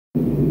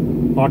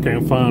I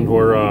can't find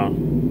where I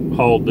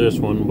hauled this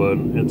one, but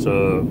it's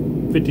a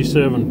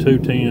 57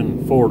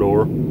 210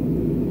 4-door.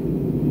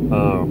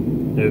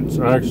 It's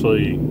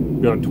actually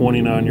got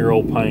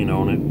 29-year-old paint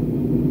on it,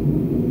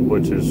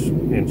 which is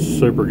in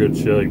super good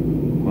shape.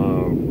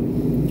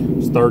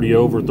 It's 30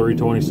 over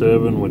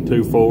 327 with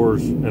 2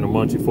 4s and a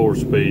Muncie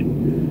 4-speed,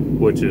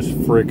 which is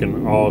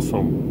freaking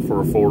awesome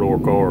for a 4-door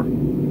car.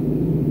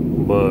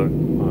 But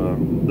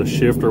the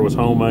shifter was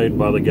homemade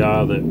by the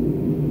guy that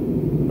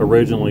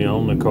originally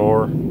owned the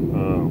car.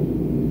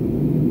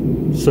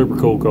 Super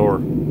cool car.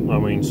 I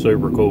mean,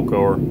 super cool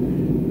car.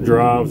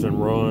 Drives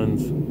and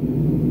runs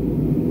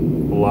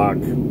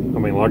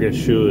like it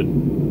should.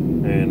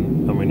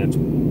 And I mean, it's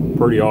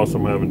pretty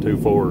awesome having 2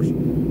 4s,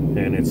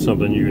 and it's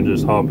something you can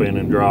just hop in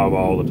and drive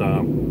all the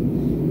time.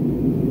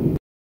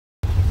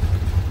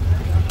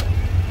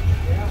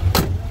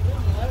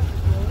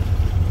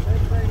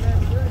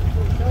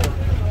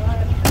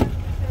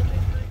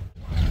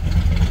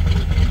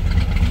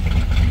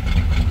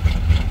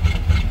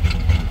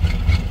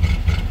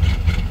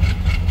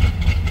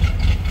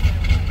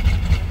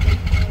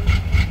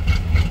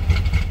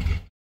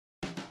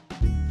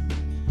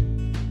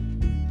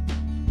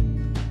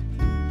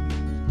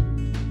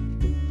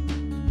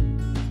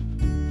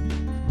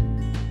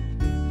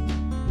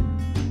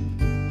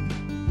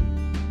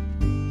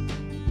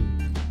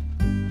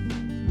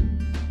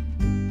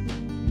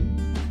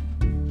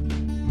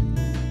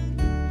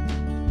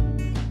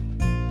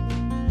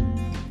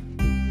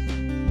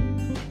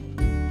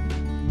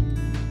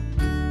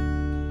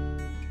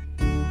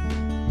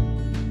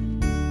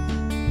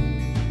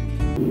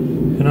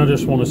 And I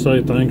just want to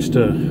say thanks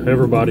to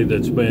everybody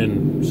that's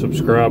been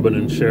subscribing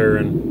and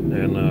sharing,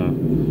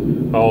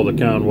 and all the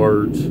kind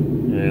words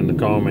and the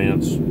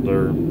comments.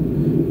 They're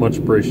much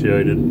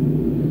appreciated.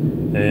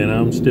 And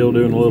I'm still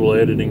doing a little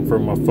editing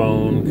from my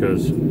phone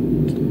because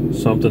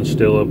something's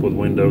still up with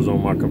Windows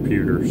on my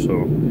computer.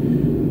 So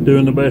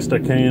doing the best I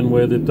can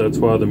with it. That's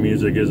why the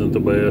music isn't the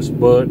best,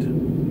 but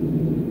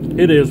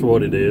it is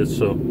what it is.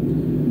 So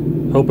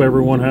hope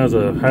everyone has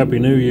a happy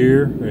new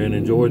year and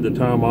enjoyed the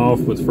time off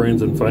with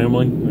friends and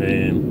family,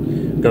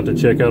 and got to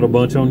check out a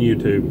bunch on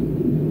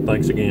YouTube.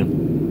 Thanks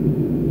again.